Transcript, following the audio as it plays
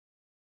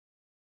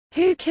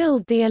Who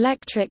Killed the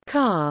Electric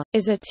Car?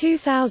 Is a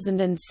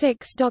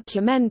 2006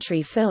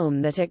 documentary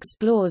film that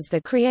explores the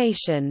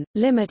creation,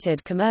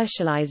 limited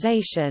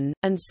commercialization,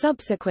 and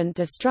subsequent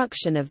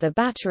destruction of the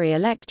battery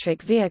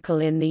electric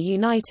vehicle in the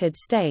United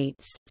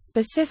States,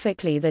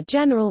 specifically the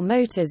General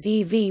Motors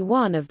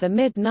EV1 of the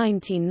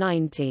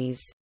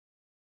mid-1990s.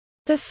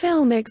 The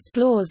film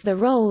explores the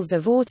roles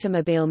of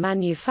automobile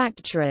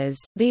manufacturers,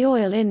 the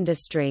oil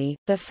industry,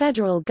 the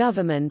federal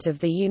government of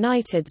the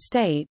United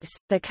States,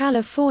 the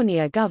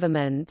California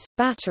government,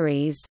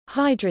 batteries,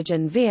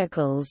 hydrogen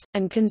vehicles,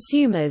 and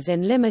consumers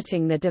in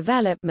limiting the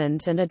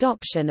development and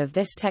adoption of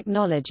this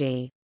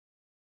technology.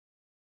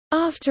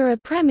 After a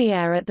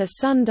premiere at the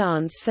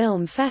Sundance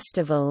Film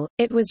Festival,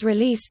 it was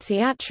released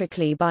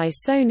theatrically by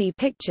Sony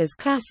Pictures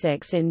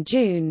Classics in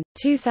June,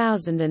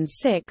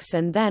 2006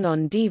 and then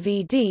on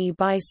DVD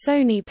by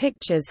Sony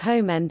Pictures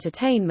Home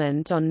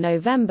Entertainment on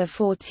November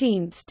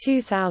 14,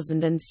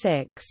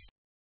 2006.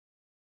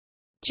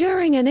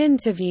 During an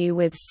interview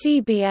with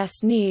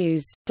CBS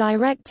News,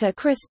 director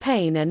Chris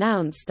Payne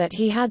announced that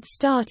he had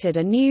started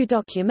a new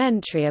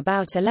documentary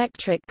about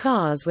electric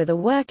cars with a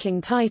working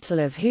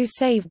title of Who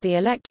Saved the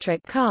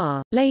Electric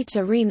Car,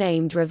 later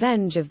renamed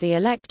Revenge of the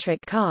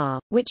Electric Car,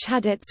 which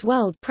had its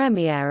world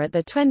premiere at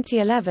the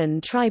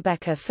 2011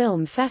 Tribeca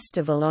Film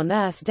Festival on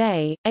Earth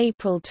Day,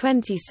 April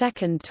 22,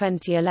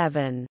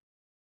 2011.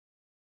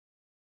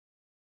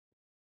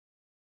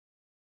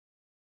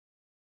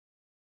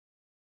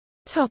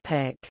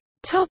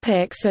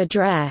 Topics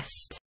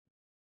addressed.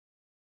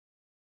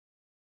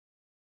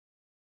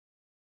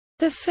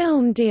 The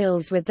film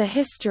deals with the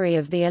history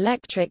of the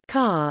electric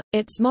car,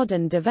 its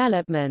modern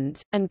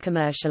development, and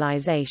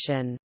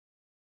commercialization.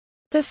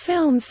 The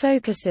film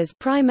focuses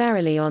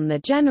primarily on the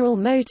General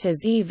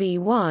Motors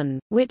EV1,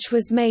 which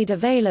was made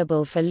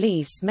available for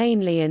lease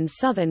mainly in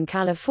Southern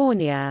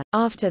California,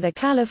 after the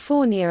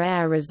California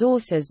Air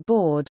Resources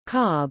Board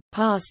 (CARB)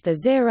 passed the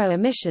Zero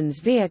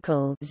Emissions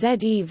Vehicle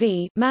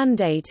 (ZEV)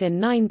 mandate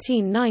in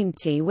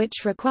 1990,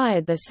 which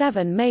required the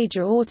 7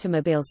 major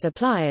automobile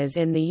suppliers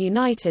in the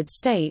United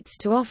States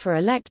to offer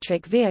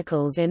electric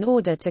vehicles in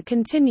order to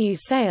continue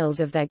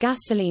sales of their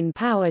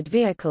gasoline-powered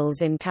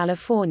vehicles in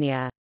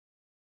California.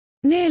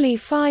 Nearly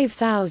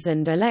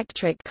 5,000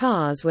 electric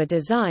cars were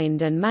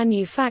designed and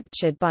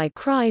manufactured by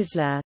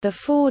Chrysler, the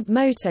Ford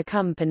Motor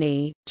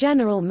Company,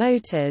 General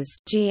Motors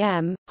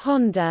 (GM),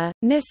 Honda,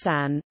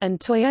 Nissan,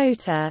 and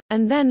Toyota,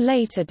 and then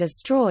later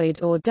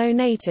destroyed or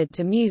donated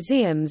to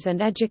museums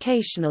and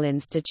educational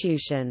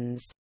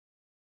institutions.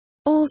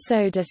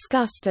 Also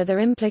discussed are the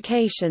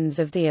implications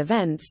of the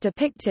events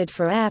depicted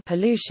for air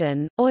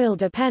pollution, oil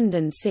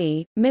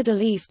dependency,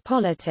 Middle East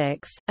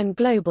politics, and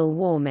global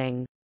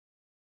warming.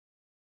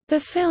 The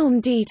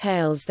film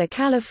details the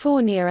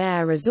California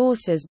Air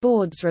Resources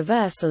Board's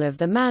reversal of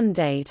the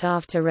mandate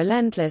after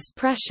relentless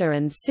pressure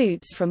and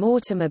suits from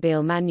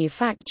automobile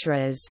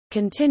manufacturers,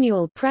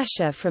 continual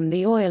pressure from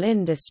the oil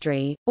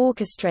industry,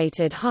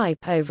 orchestrated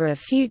hype over a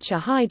future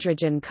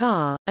hydrogen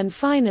car, and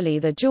finally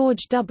the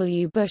George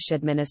W. Bush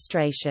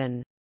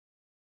administration.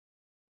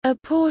 A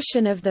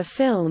portion of the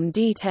film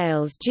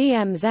details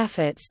GM's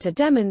efforts to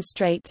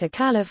demonstrate to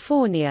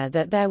California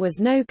that there was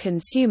no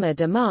consumer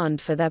demand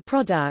for their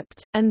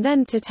product, and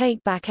then to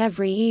take back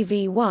every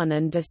EV1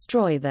 and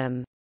destroy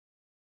them.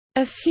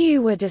 A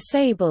few were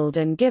disabled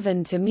and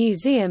given to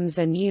museums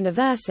and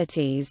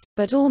universities,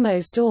 but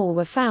almost all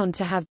were found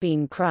to have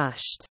been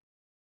crushed.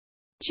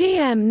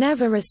 GM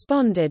never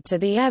responded to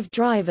the EV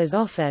driver's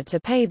offer to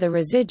pay the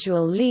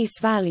residual lease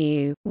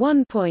value.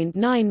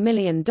 $1.9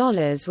 million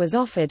was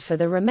offered for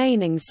the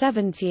remaining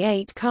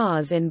 78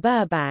 cars in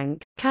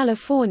Burbank,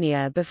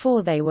 California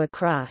before they were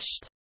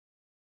crushed.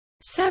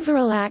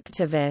 Several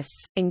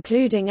activists,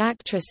 including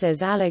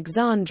actresses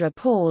Alexandra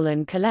Paul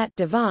and Colette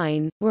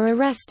Devine, were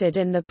arrested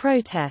in the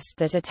protest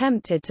that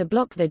attempted to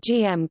block the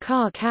GM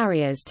car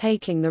carriers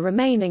taking the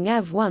remaining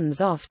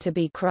EV1s off to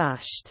be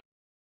crushed.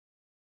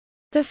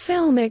 The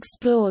film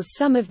explores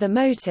some of the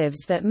motives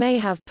that may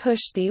have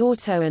pushed the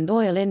auto and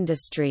oil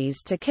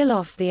industries to kill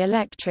off the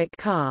electric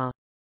car.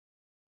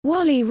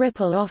 Wally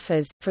Ripple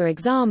offers, for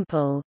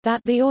example,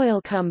 that the oil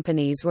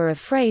companies were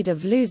afraid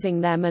of losing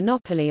their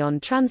monopoly on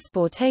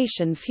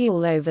transportation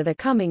fuel over the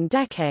coming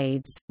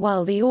decades,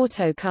 while the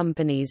auto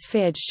companies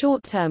feared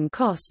short-term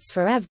costs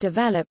for EV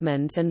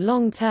development and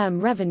long-term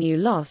revenue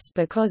loss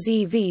because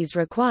EVs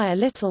require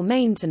little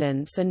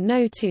maintenance and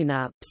no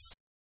tune-ups.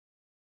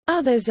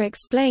 Others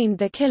explained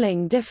the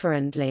killing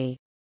differently.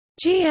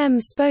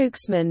 GM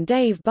spokesman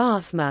Dave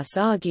Barthmus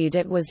argued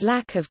it was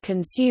lack of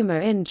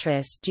consumer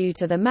interest due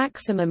to the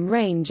maximum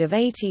range of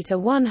 80 to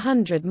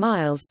 100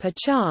 miles per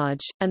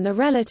charge, and the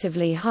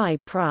relatively high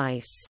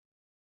price.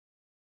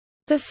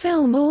 The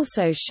film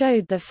also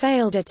showed the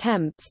failed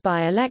attempts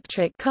by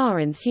electric car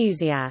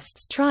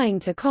enthusiasts trying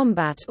to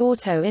combat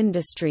auto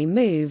industry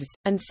moves,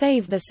 and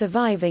save the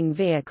surviving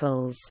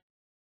vehicles.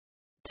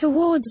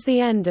 Towards the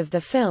end of the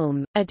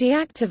film, a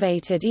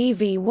deactivated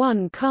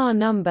EV1 car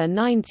number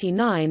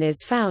 99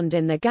 is found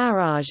in the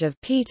garage of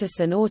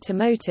Peterson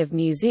Automotive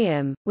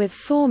Museum, with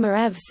former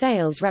EV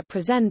sales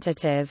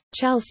representative,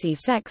 Chelsea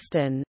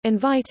Sexton,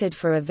 invited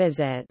for a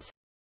visit.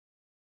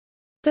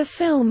 The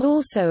film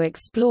also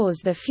explores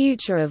the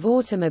future of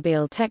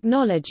automobile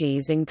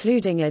technologies,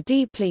 including a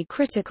deeply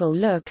critical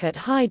look at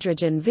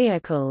hydrogen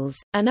vehicles,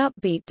 an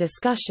upbeat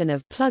discussion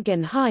of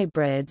plug-in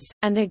hybrids,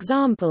 and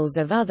examples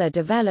of other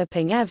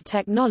developing EV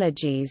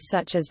technologies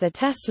such as the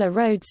Tesla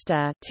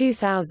Roadster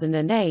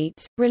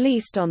 2008,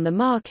 released on the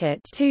market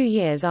 2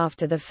 years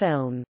after the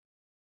film.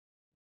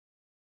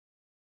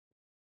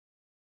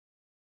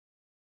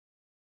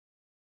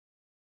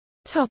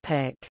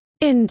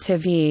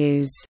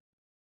 Interviews.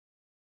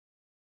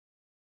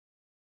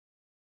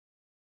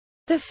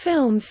 The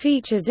film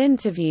features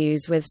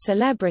interviews with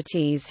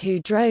celebrities who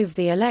drove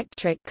the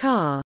electric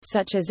car,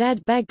 such as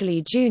Ed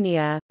Begley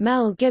Jr.,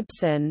 Mel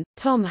Gibson,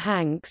 Tom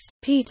Hanks,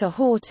 Peter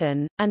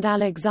Horton, and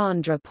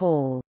Alexandra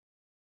Paul.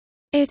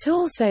 It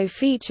also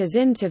features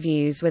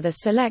interviews with a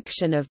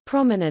selection of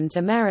prominent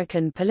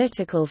American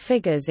political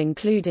figures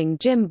including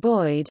Jim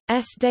Boyd,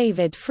 S.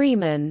 David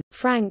Freeman,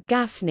 Frank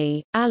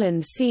Gaffney,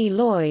 Alan C.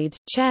 Lloyd,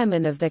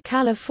 chairman of the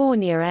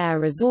California Air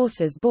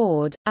Resources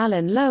Board,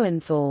 Alan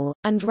Lowenthal,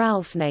 and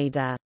Ralph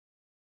Nader.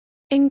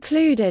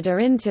 Included are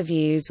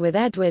interviews with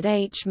Edward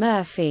H.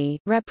 Murphy,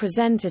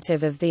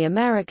 representative of the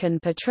American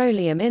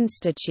Petroleum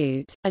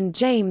Institute, and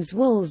James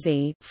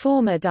Woolsey,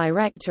 former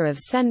director of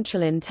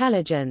Central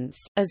Intelligence,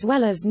 as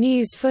well as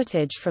news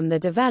footage from the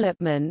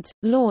development,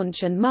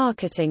 launch and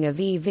marketing of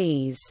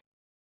EVs.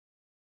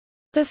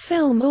 The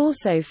film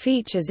also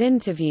features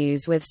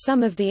interviews with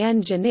some of the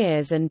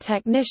engineers and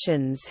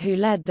technicians who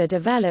led the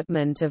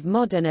development of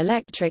modern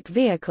electric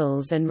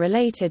vehicles and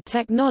related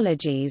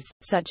technologies,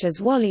 such as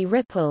Wally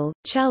Ripple,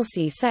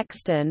 Chelsea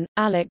Sexton,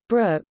 Alec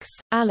Brooks,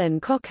 Alan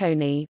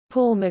Cocconi,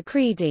 Paul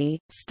McCready,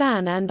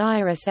 Stan and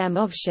Iris M.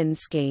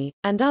 Ovshinsky,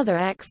 and other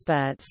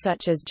experts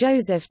such as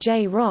Joseph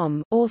J.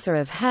 Romm, author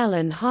of Hell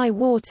and High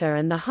Water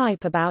and the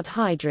Hype About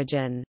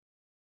Hydrogen.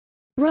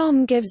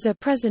 Romm gives a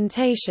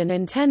presentation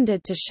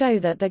intended to show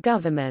that the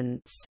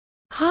government's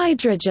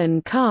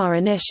hydrogen car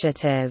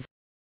initiative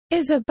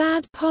is a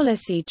bad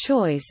policy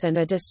choice and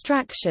a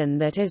distraction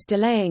that is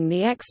delaying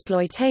the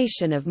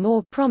exploitation of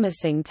more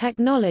promising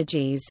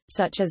technologies,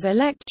 such as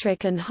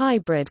electric and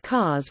hybrid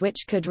cars,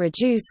 which could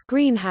reduce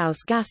greenhouse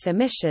gas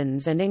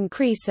emissions and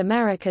increase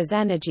America's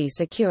energy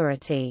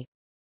security.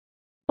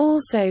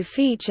 Also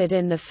featured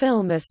in the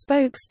film are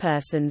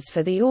spokespersons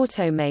for the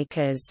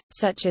automakers,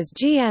 such as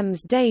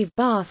GM's Dave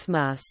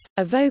Barthmus,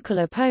 a vocal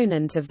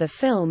opponent of the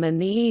film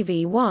and the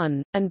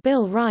EV1, and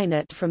Bill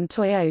Reinert from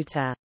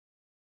Toyota.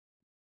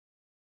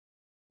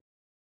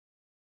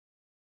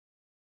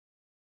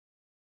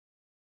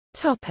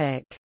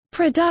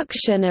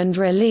 Production and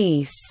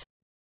release.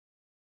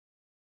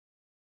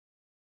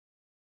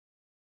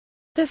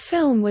 The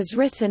film was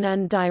written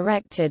and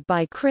directed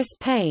by Chris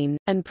Payne,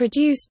 and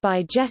produced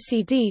by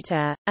Jesse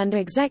Dieter, and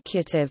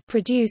executive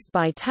produced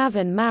by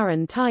Tavan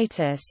Marin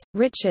Titus,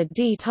 Richard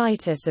D.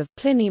 Titus of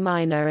Pliny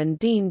Minor and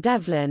Dean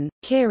Devlin,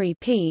 Kiri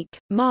Peak,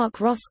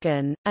 Mark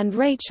Roskin, and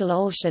Rachel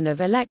Olshan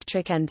of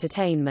Electric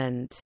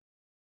Entertainment.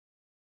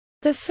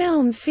 The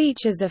film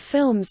features a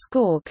film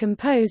score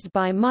composed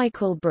by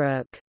Michael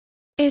Brook.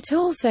 It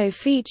also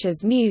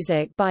features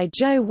music by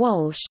Joe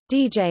Walsh,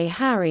 DJ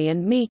Harry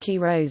and Miki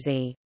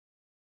Rosie.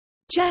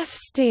 Jeff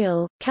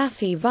Steele,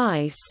 Kathy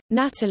Weiss,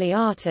 Natalie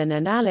Artin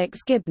and Alex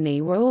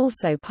Gibney were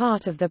also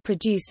part of the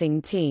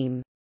producing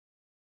team.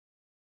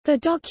 The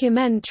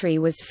documentary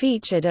was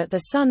featured at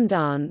the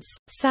Sundance,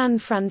 San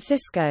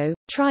Francisco,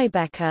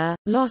 Tribeca,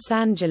 Los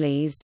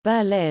Angeles,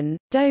 Berlin,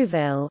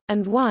 Deauville,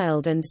 and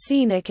Wild and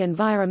Scenic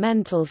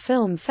Environmental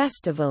Film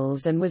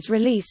Festivals and was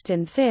released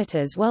in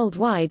theaters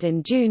worldwide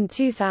in June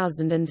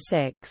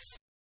 2006.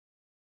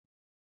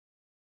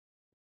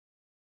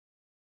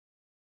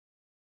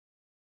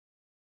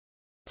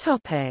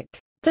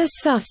 The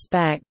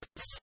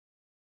Suspects.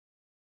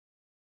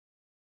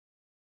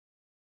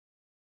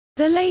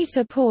 The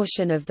later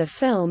portion of the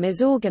film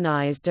is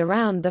organized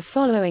around the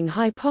following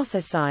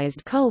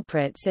hypothesized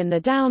culprits in the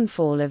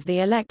downfall of the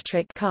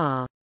electric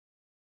car.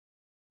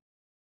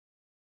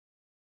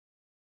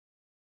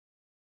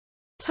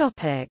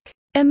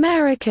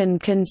 American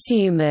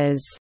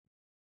consumers.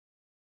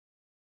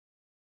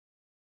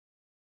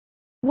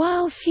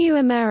 While few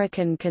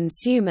American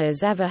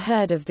consumers ever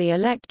heard of the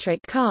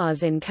electric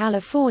cars in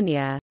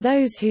California,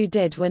 those who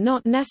did were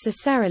not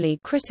necessarily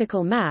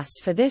critical mass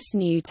for this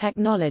new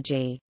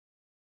technology.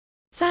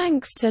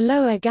 Thanks to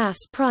lower gas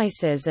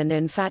prices and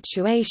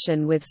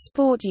infatuation with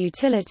sport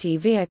utility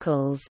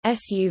vehicles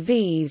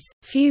 (SUVs),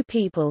 few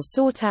people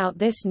sought out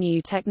this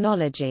new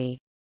technology.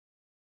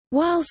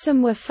 While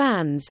some were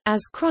fans,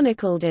 as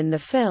chronicled in the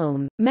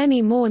film,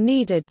 many more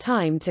needed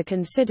time to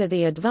consider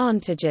the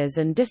advantages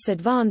and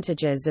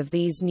disadvantages of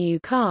these new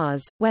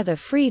cars, whether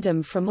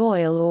freedom from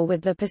oil or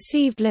with the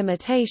perceived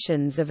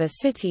limitations of a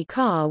city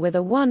car with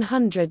a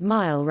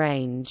 100-mile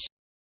range.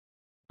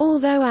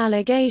 Although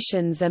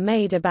allegations are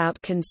made about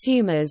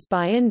consumers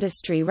by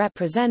industry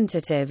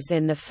representatives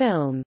in the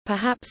film,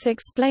 perhaps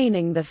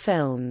explaining the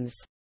film's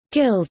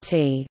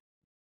guilty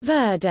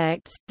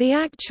verdict, the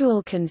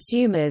actual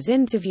consumers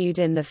interviewed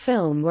in the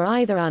film were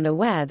either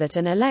unaware that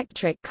an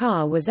electric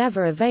car was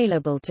ever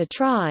available to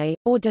try,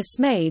 or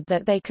dismayed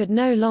that they could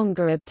no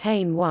longer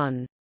obtain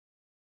one.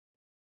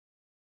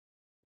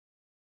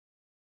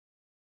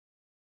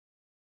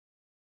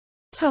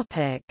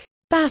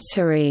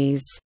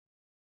 Batteries.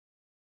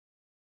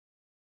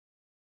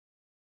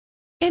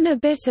 In a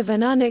bit of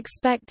an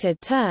unexpected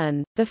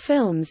turn, the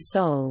film's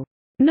sole,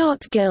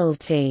 not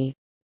guilty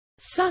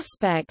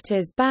suspect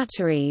is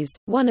batteries,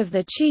 one of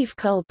the chief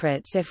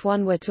culprits if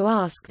one were to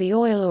ask the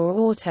oil or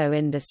auto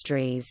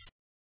industries.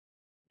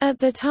 At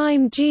the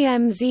time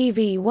GM's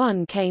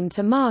EV1 came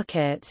to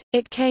market,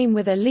 it came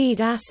with a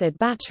lead-acid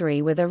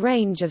battery with a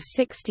range of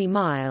 60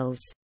 miles.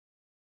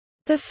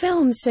 The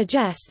film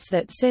suggests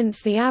that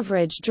since the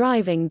average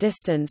driving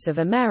distance of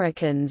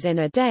Americans in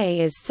a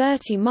day is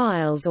 30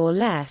 miles or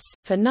less,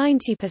 for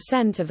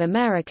 90% of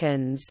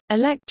Americans,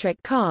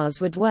 electric cars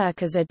would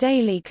work as a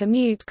daily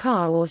commute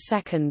car or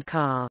second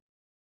car.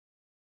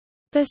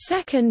 The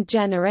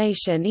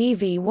second-generation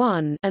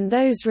EV1 and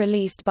those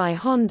released by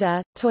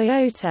Honda,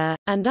 Toyota,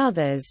 and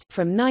others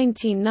from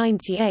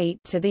 1998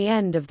 to the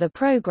end of the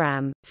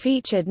program,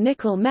 featured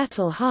nickel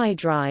metal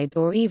hydride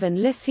or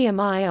even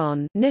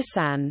lithium-ion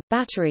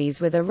batteries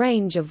with a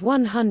range of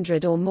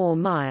 100 or more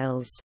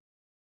miles.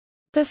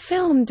 The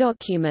film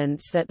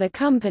documents that the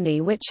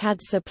company which had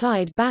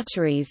supplied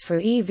batteries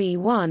for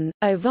EV1,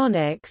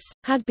 Ovonix,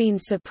 had been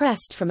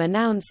suppressed from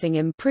announcing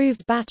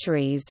improved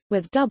batteries,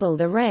 with double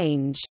the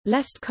range,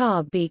 lest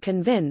CARB be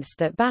convinced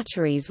that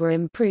batteries were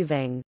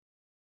improving.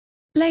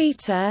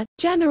 Later,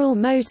 General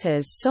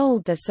Motors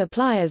sold the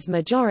supplier's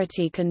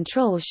majority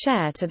control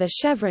share to the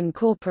Chevron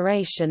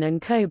Corporation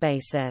and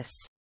co-basis.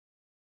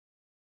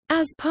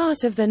 As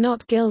part of the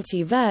not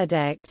guilty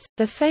verdict,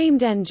 the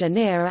famed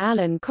engineer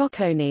Alan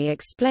Cocconi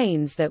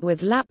explains that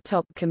with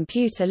laptop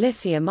computer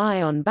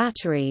lithium-ion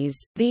batteries,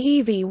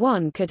 the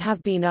EV1 could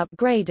have been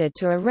upgraded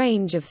to a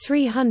range of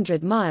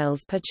 300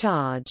 miles per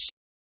charge.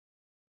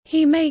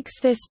 He makes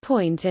this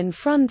point in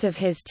front of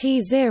his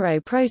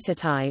T0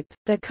 prototype,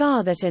 the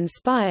car that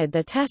inspired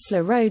the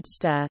Tesla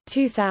Roadster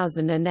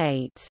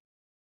 2008.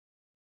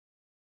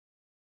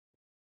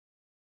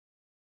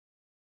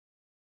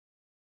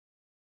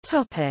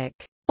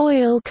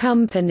 Oil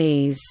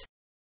companies.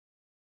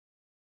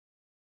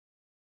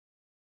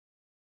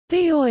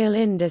 The oil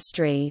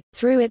industry,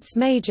 through its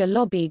major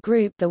lobby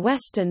group the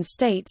Western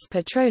States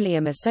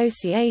Petroleum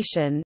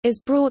Association,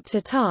 is brought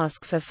to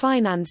task for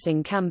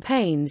financing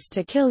campaigns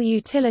to kill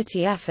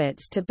utility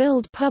efforts to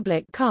build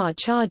public car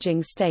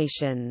charging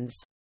stations.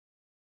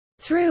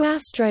 Through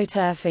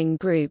astroturfing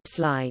groups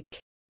like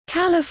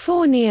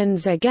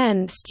Californians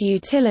Against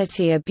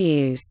Utility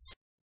Abuse,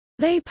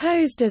 they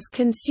posed as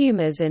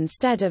consumers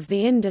instead of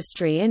the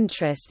industry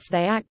interests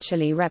they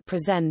actually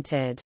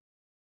represented.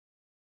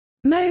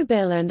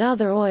 Mobil and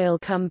other oil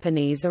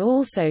companies are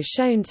also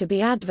shown to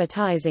be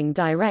advertising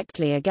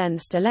directly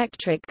against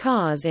electric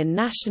cars in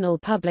national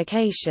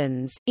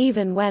publications,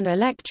 even when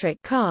electric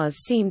cars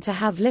seem to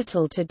have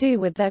little to do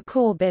with their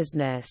core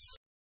business.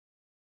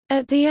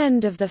 At the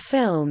end of the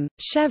film,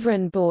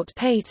 Chevron bought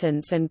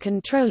patents and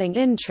controlling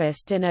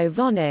interest in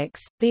Ovonix,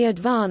 the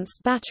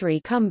advanced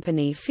battery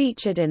company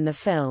featured in the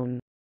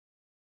film.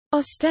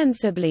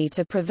 Ostensibly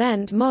to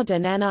prevent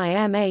modern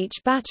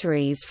NIMH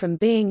batteries from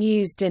being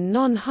used in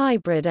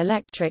non-hybrid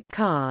electric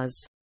cars.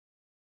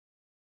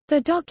 The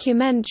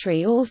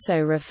documentary also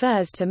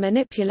refers to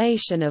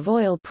manipulation of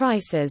oil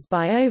prices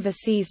by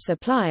overseas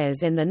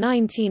suppliers in the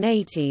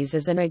 1980s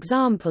as an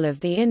example of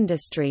the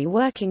industry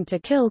working to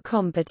kill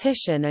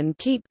competition and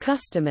keep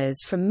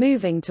customers from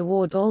moving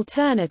toward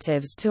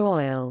alternatives to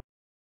oil.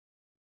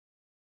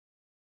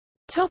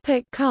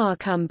 Car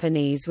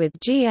companies with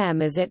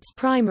GM as its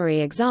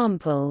primary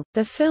example,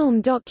 the film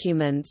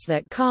documents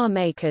that car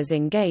makers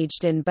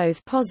engaged in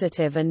both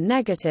positive and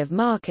negative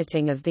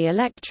marketing of the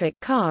electric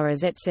car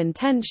as its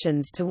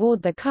intentions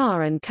toward the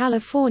car and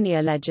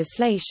California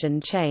legislation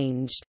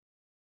changed.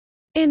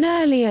 In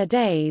earlier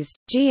days,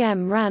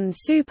 GM ran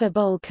Super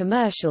Bowl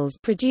commercials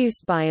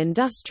produced by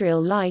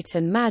Industrial Light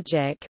and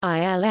Magic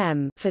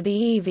 (ILM) for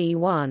the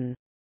EV1.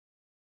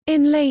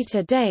 In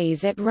later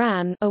days it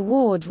ran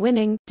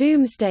award-winning,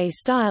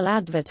 doomsday-style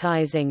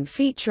advertising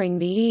featuring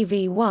the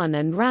EV1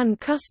 and ran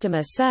customer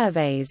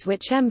surveys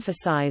which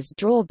emphasized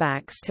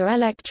drawbacks to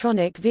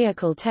electronic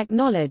vehicle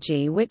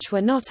technology which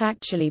were not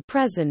actually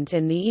present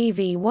in the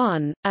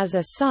EV1. As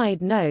a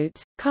side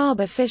note, CARB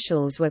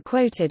officials were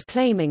quoted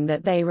claiming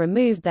that they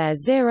removed their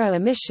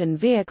zero-emission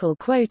vehicle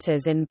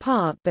quotas in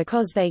part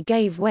because they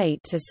gave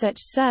weight to such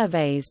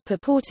surveys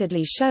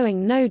purportedly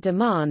showing no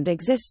demand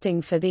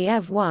existing for the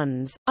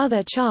EV1s.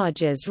 Other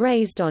charges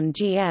raised on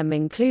GM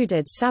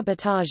included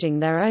sabotaging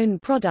their own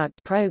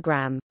product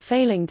program,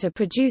 failing to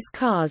produce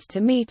cars to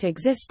meet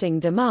existing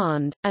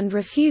demand, and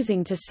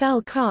refusing to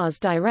sell cars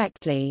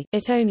directly,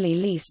 it only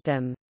leased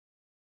them.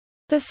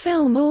 The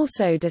film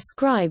also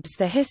describes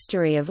the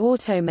history of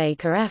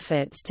automaker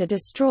efforts to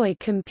destroy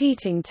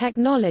competing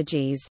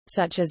technologies,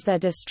 such as their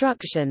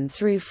destruction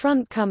through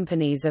front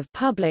companies of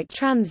public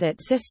transit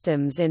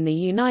systems in the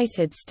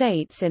United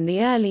States in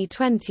the early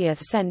 20th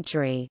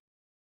century.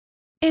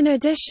 In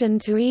addition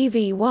to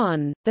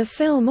EV1, the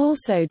film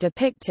also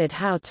depicted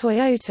how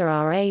Toyota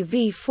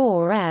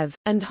RAV4 EV,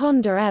 and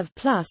Honda EV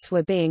Plus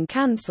were being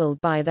cancelled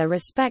by their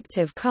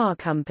respective car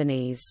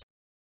companies.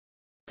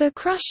 The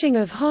crushing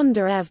of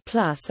Honda EV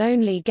Plus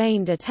only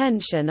gained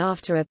attention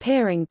after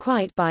appearing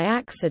quite by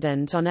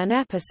accident on an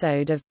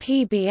episode of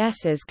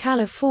PBS's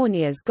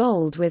California's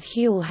Gold with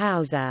Huell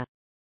Hauser.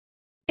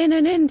 In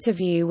an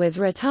interview with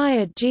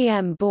retired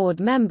GM board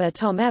member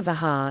Tom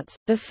Everhart,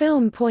 the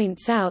film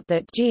points out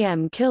that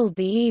GM killed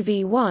the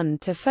EV1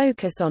 to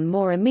focus on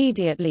more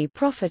immediately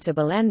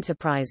profitable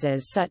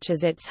enterprises such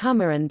as its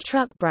Hummer and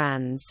truck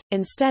brands,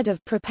 instead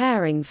of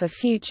preparing for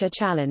future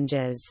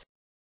challenges.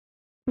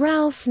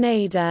 Ralph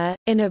Nader,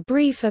 in a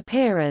brief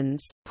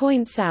appearance,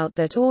 points out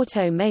that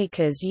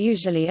automakers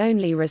usually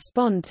only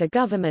respond to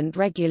government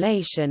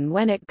regulation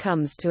when it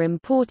comes to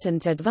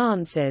important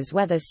advances,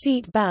 whether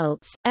seat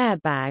belts,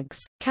 airbags,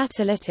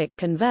 catalytic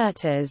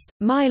converters,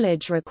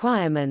 mileage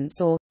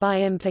requirements or,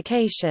 by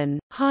implication,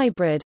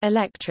 hybrid,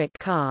 electric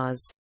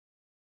cars.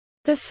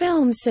 The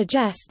film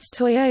suggests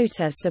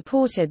Toyota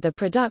supported the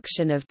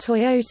production of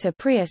Toyota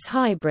Prius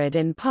hybrid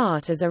in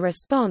part as a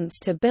response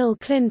to Bill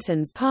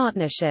Clinton's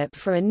partnership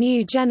for a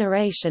new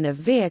generation of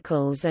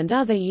vehicles and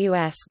other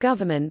U.S.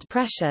 government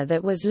pressure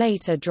that was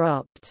later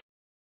dropped.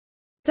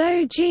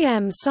 Though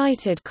GM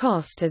cited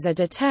cost as a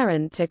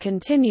deterrent to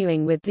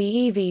continuing with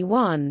the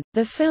EV1,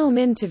 the film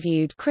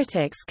interviewed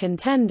critics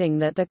contending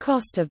that the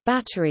cost of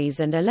batteries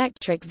and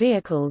electric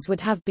vehicles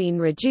would have been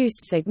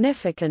reduced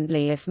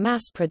significantly if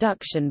mass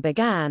production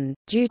began,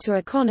 due to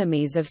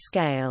economies of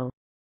scale.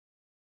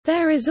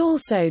 There is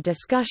also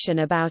discussion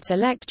about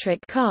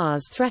electric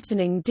cars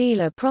threatening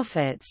dealer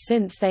profits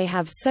since they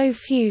have so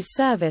few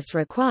service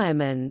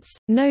requirements,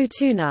 no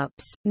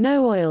tune-ups,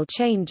 no oil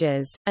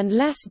changes, and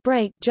less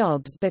brake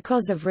jobs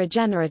because of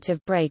regenerative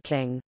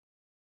braking.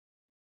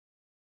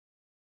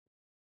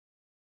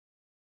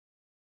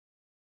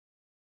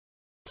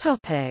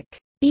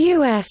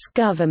 U.S.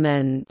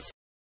 government.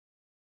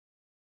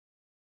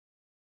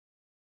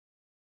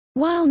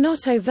 While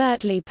not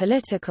overtly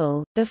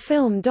political, the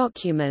film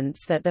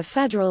documents that the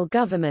federal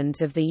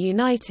government of the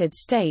United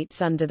States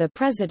under the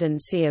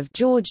presidency of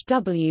George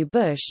W.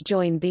 Bush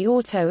joined the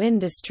auto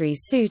industry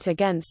suit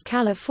against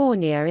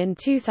California in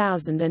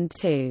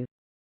 2002.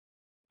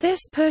 This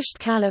pushed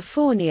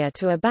California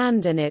to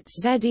abandon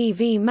its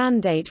ZEV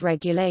mandate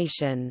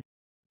regulation.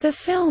 The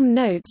film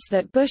notes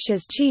that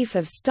Bush's chief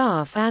of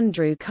staff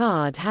Andrew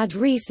Card had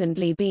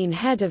recently been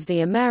head of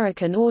the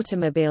American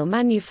Automobile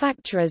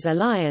Manufacturers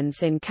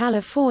Alliance in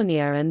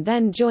California and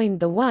then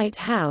joined the White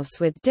House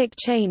with Dick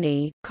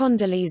Cheney,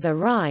 Condoleezza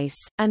Rice,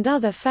 and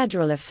other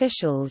federal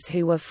officials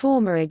who were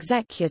former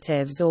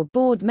executives or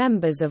board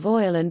members of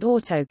oil and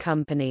auto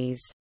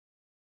companies.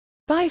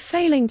 By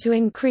failing to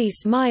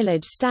increase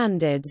mileage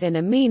standards in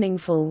a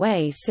meaningful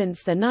way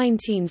since the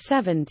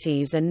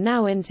 1970s and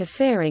now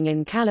interfering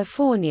in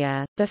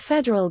California, the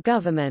federal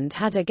government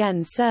had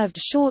again served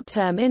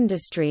short-term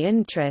industry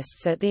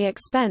interests at the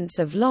expense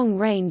of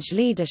long-range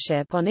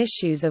leadership on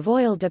issues of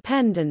oil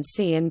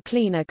dependency and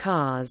cleaner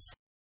cars.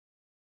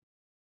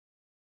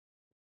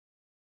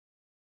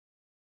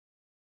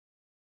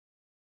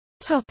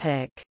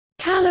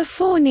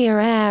 California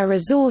Air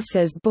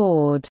Resources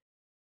Board.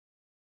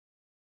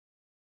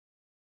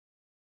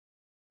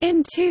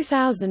 In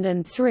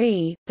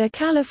 2003, the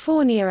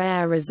California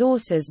Air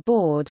Resources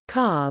Board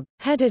 (CARB),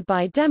 headed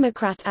by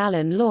Democrat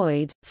Alan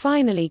Lloyd,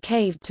 finally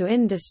caved to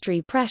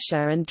industry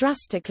pressure and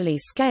drastically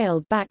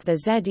scaled back the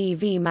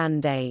ZEV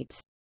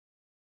mandate.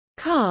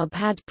 CARB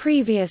had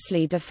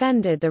previously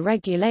defended the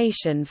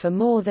regulation for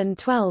more than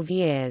 12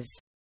 years.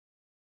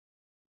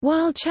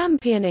 While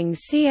championing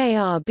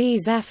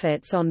CARB's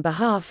efforts on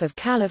behalf of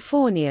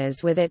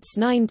California's with its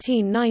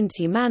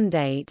 1990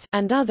 mandate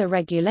and other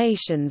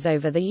regulations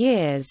over the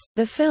years,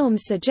 the film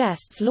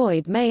suggests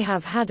Lloyd may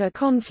have had a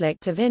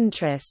conflict of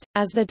interest,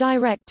 as the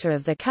director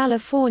of the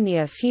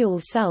California Fuel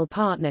Cell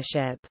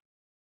Partnership.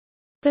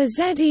 The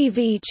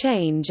ZEV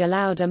change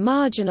allowed a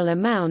marginal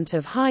amount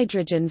of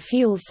hydrogen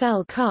fuel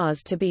cell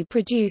cars to be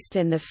produced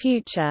in the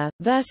future,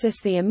 versus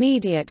the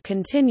immediate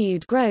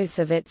continued growth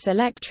of its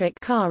electric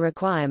car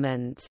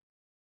requirement.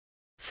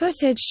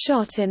 Footage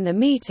shot in the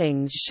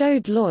meetings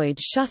showed Lloyd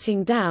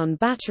shutting down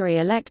battery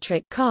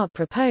electric car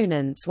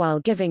proponents while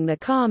giving the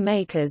car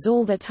makers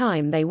all the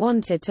time they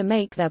wanted to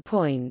make their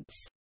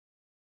points.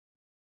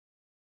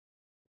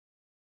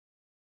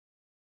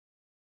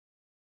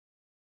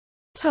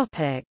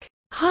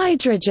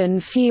 Hydrogen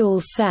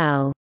fuel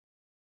cell.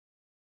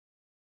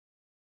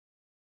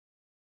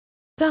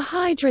 The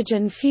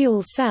hydrogen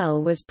fuel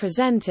cell was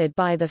presented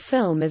by the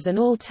film as an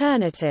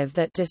alternative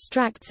that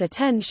distracts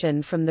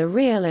attention from the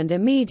real and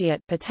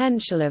immediate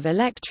potential of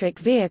electric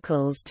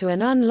vehicles to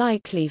an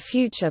unlikely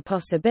future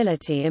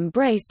possibility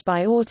embraced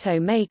by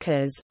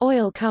automakers,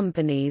 oil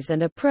companies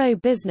and a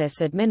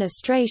pro-business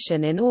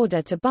administration in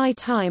order to buy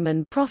time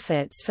and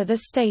profits for the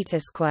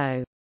status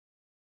quo.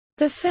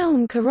 The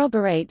film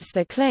corroborates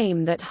the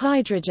claim that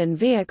hydrogen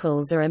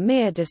vehicles are a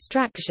mere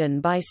distraction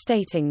by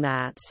stating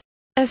that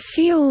a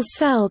fuel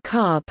cell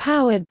car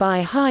powered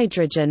by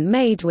hydrogen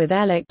made with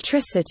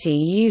electricity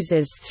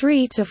uses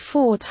 3 to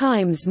 4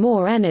 times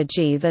more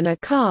energy than a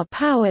car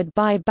powered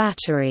by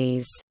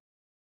batteries.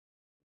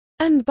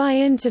 And by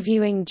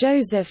interviewing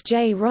Joseph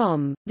J.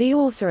 Romm, the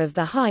author of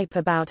The Hype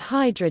About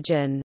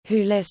Hydrogen,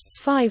 who lists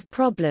 5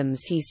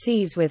 problems he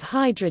sees with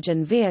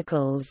hydrogen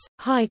vehicles: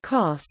 high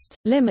cost,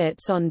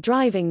 limits on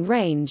driving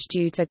range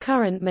due to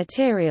current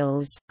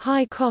materials,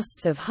 high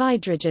costs of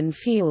hydrogen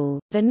fuel,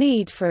 the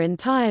need for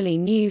entirely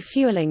new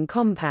fueling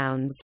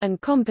compounds,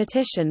 and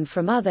competition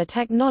from other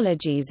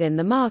technologies in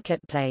the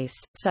marketplace,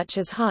 such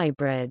as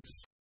hybrids.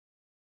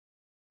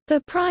 The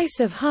price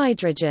of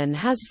hydrogen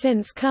has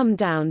since come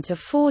down to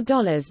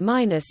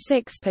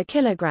 $4-6 per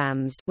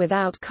kilograms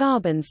without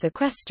carbon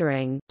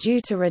sequestering, due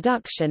to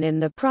reduction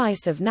in the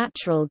price of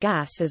natural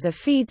gas as a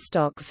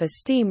feedstock for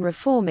steam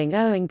reforming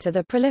owing to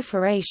the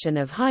proliferation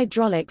of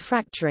hydraulic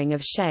fracturing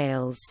of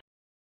shales.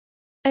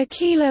 A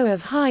kilo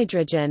of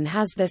hydrogen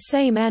has the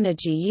same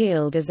energy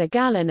yield as a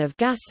gallon of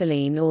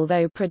gasoline,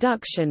 although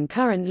production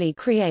currently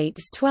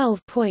creates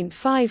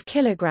 12.5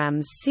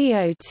 kilograms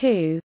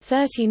CO2,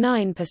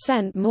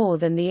 39% more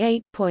than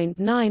the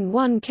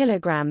 8.91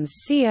 kilograms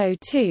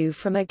CO2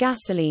 from a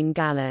gasoline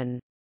gallon.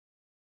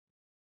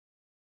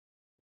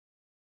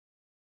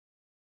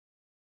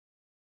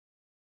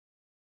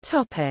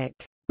 Topic: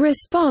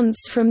 Response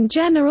from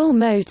General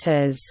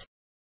Motors.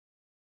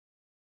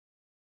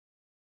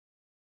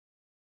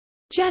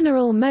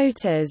 General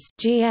Motors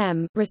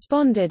 (GM)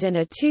 responded in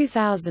a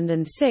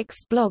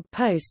 2006 blog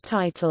post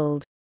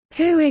titled,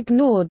 "Who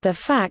Ignored the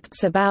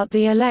Facts About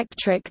the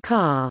Electric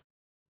Car?"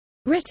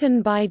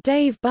 written by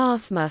Dave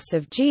Barthmus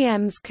of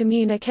GM's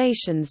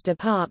Communications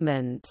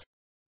Department.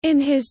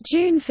 In his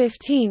June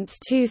 15,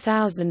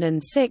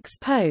 2006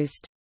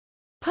 post,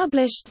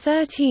 published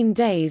 13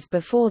 days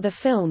before the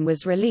film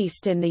was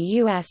released in the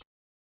U.S.,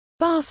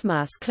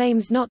 Barthmus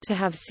claims not to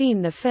have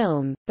seen the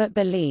film, but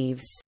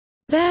believes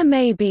there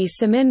may be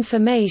some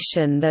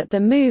information that the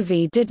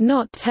movie did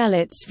not tell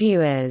its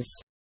viewers.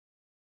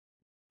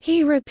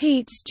 He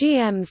repeats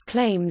GM's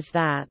claims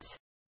that,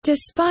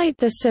 despite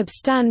the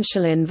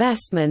substantial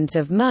investment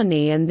of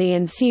money and the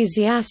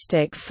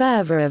enthusiastic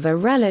fervor of a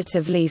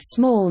relatively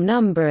small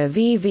number of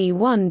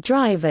EV1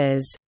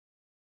 drivers,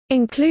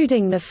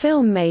 including the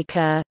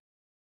filmmaker,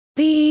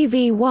 the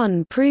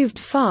EV1 proved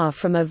far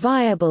from a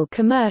viable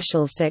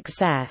commercial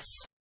success.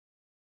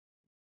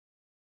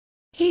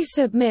 He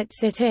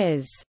submits it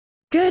is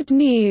good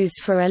news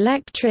for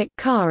electric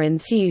car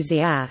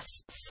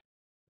enthusiasts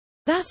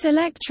that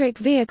electric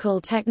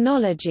vehicle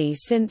technology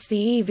since the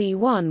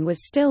EV1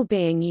 was still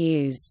being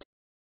used.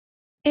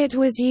 It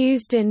was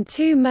used in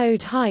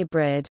 2-mode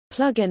hybrid,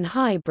 plug-in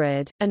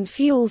hybrid, and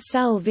fuel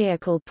cell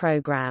vehicle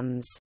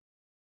programs.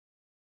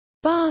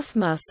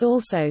 Barthmus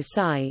also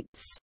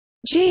cites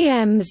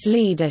GM's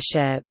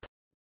leadership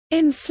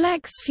in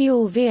flex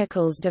fuel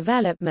vehicles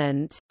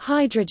development,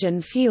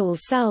 hydrogen fuel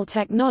cell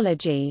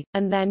technology,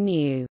 and their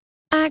new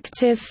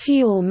active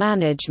fuel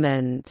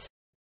management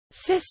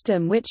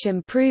system which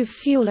improve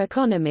fuel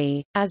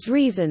economy, as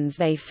reasons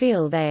they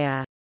feel they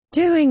are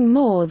doing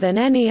more than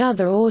any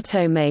other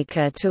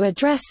automaker to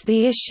address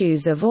the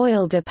issues of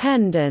oil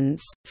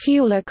dependence,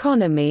 fuel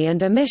economy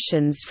and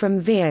emissions from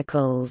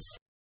vehicles.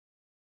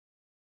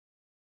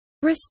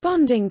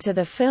 Responding to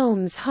the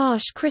film's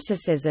harsh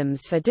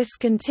criticisms for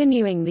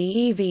discontinuing the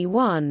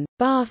EV1,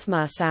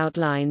 Barthmus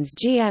outlines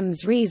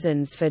GM's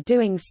reasons for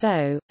doing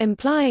so,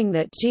 implying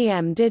that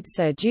GM did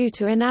so due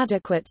to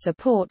inadequate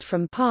support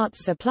from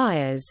parts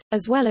suppliers,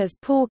 as well as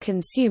poor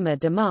consumer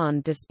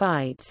demand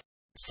despite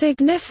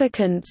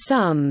significant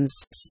sums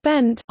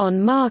spent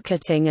on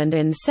marketing and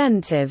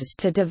incentives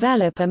to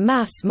develop a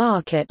mass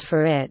market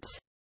for it.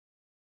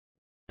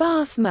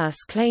 Barthmus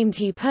claimed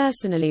he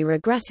personally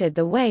regretted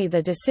the way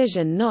the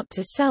decision not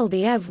to sell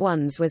the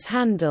EV1s was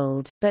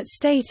handled, but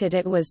stated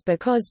it was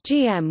because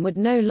GM would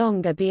no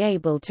longer be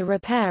able to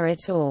repair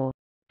it or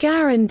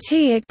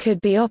guarantee it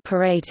could be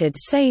operated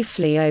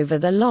safely over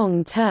the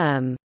long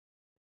term,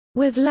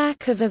 with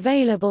lack of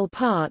available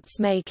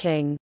parts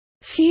making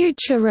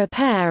future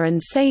repair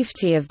and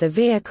safety of the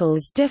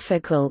vehicles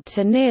difficult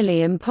to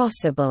nearly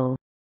impossible.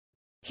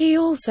 He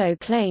also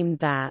claimed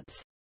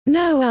that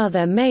no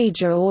other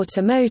major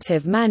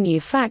automotive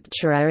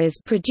manufacturer is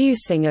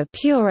producing a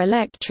pure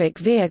electric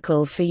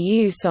vehicle for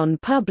use on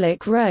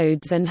public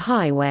roads and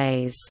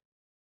highways.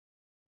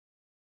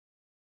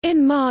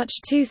 In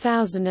March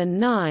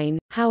 2009,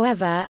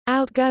 however,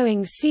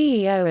 outgoing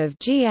CEO of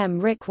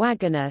GM Rick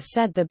Wagoner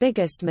said the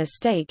biggest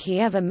mistake he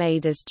ever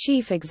made as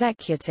chief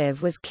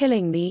executive was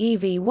killing the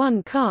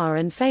EV1 car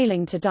and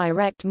failing to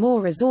direct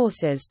more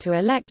resources to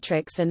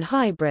electrics and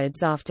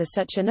hybrids after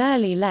such an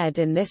early lead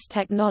in this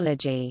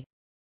technology.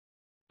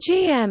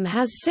 GM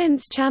has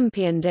since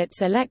championed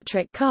its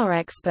electric car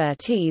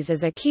expertise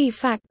as a key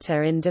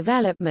factor in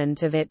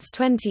development of its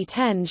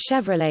 2010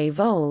 Chevrolet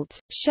Volt,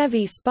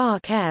 Chevy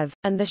Spark EV,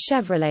 and the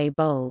Chevrolet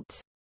Bolt.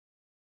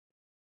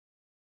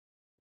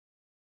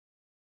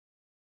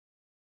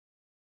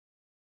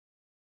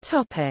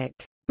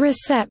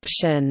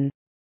 Reception.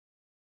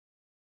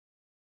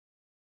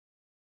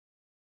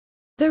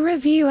 The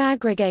review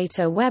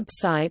aggregator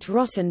website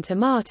Rotten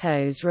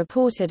Tomatoes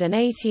reported an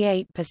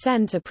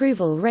 88%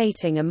 approval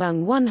rating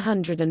among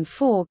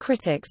 104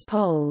 critics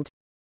polled.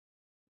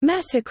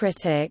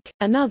 Metacritic,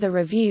 another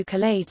review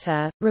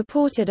collator,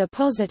 reported a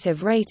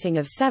positive rating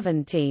of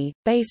 70,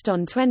 based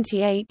on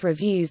 28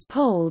 reviews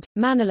polled.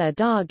 Manila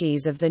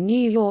Dargis of The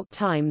New York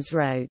Times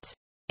wrote,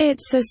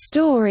 "It's a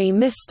story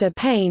Mr.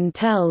 Payne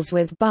tells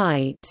with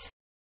bite."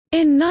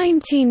 In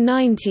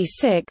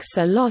 1996,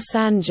 a Los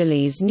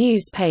Angeles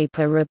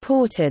newspaper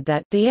reported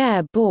that the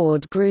Air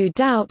Board grew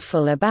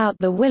doubtful about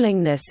the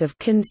willingness of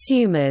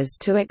consumers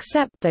to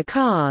accept the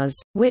cars,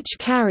 which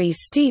carry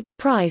steep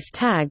price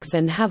tags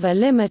and have a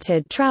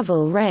limited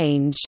travel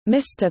range.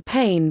 Mr.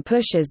 Payne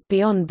pushes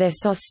beyond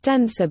this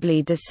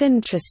ostensibly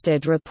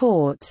disinterested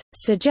report,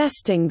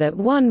 suggesting that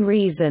one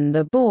reason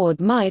the board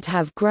might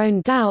have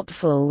grown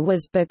doubtful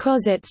was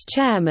because its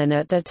chairman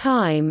at the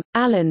time,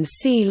 Alan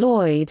C.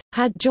 Lloyd,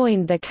 had joined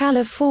the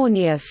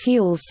California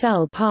Fuel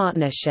Cell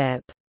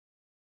Partnership.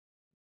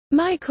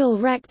 Michael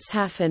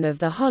Rechtshafen of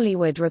The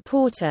Hollywood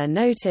Reporter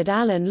noted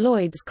Alan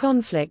Lloyd's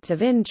conflict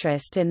of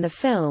interest in the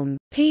film.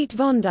 Pete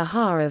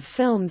Vonderhaar of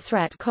Film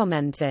Threat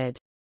commented,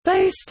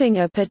 "Boasting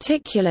a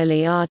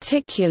particularly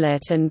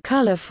articulate and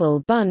colorful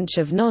bunch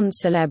of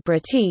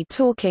non-celebrity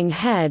talking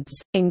heads,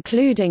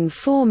 including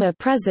former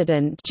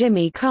President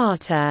Jimmy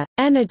Carter,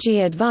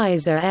 Energy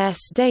Advisor S.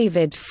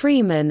 David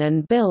Freeman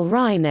and Bill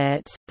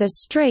Reinert, the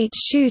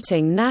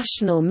straight-shooting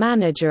national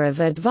manager of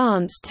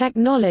advanced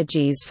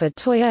technologies for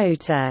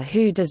Toyota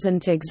who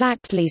doesn't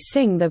exactly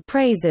sing the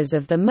praises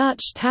of the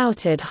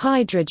much-touted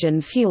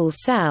hydrogen fuel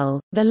cell.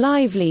 The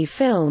lively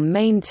film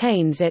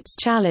maintains its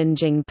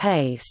challenging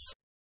pace."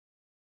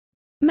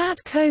 Matt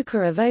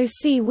Coker of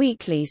OC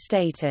Weekly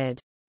stated,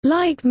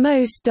 "Like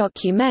most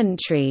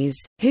documentaries,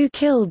 Who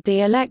Killed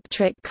the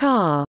Electric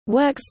Car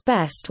works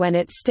best when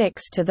it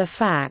sticks to the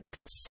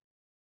facts.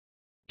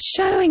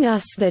 Showing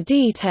us the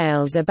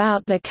details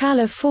about the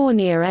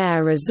California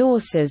Air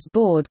Resources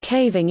Board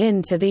caving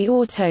into the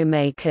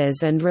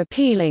automakers and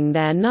repealing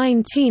their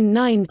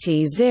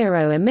 1990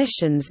 zero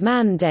emissions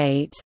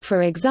mandate,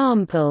 for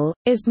example,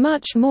 is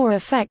much more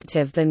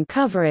effective than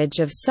coverage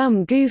of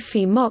some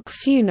goofy mock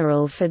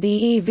funeral for the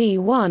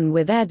EV1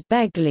 with Ed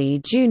Begley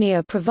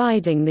Jr.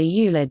 providing the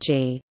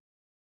eulogy.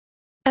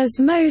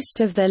 As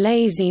most of the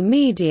lazy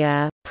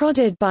media,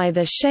 prodded by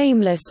the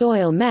shameless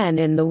oil men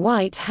in the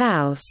White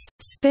House,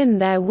 spin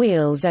their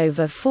wheels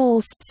over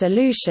false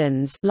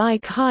solutions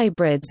like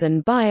hybrids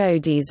and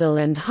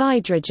biodiesel and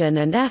hydrogen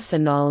and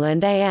ethanol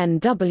and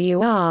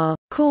ANWR,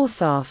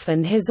 Korthoff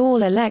and his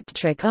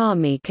all-electric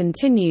army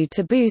continue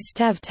to boost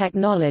EV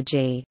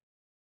technology."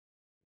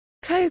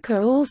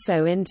 Coker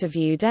also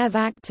interviewed EV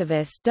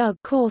activist Doug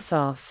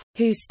Korthoff,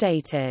 who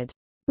stated,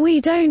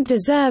 "We don't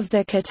deserve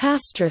the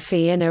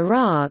catastrophe in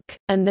Iraq,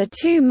 and the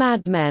two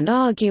madmen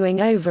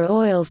arguing over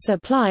oil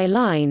supply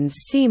lines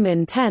seem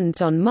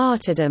intent on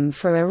martyrdom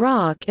for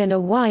Iraq in a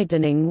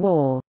widening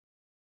war.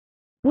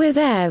 With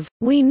EV,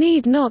 we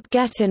need not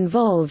get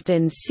involved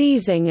in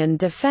seizing and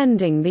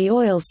defending the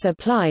oil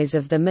supplies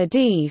of the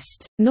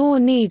Mideast, nor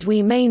need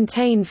we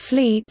maintain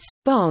fleets,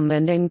 bomb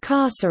and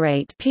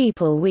incarcerate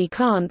people we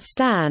can't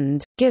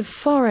stand, give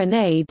foreign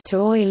aid to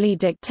oily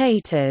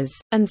dictators,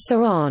 and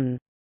so on.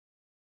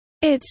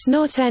 It's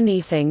not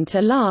anything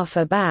to laugh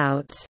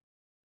about."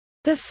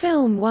 The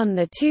film won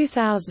the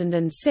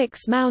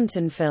 2006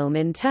 Mountain Film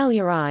in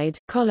Telluride,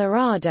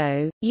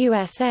 Colorado,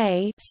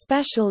 USA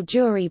Special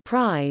Jury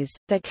Prize,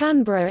 the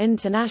Canberra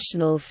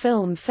International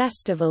Film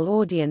Festival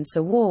Audience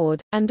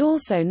Award, and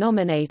also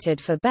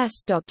nominated for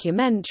Best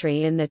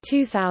Documentary in the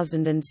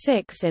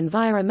 2006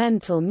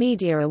 Environmental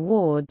Media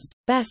Awards,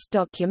 Best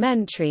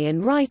Documentary in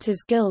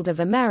Writers Guild of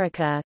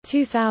America,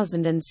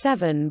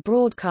 2007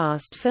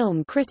 Broadcast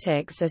Film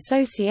Critics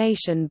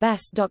Association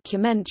Best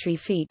Documentary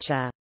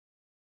Feature.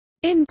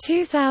 In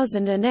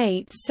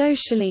 2008,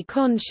 socially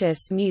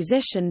conscious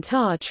musician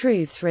Tar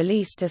Truth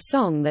released a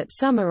song that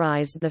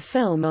summarized the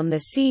film on the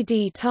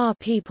CD Tar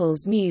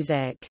People's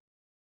Music.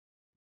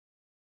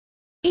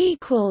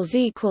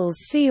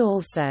 See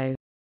also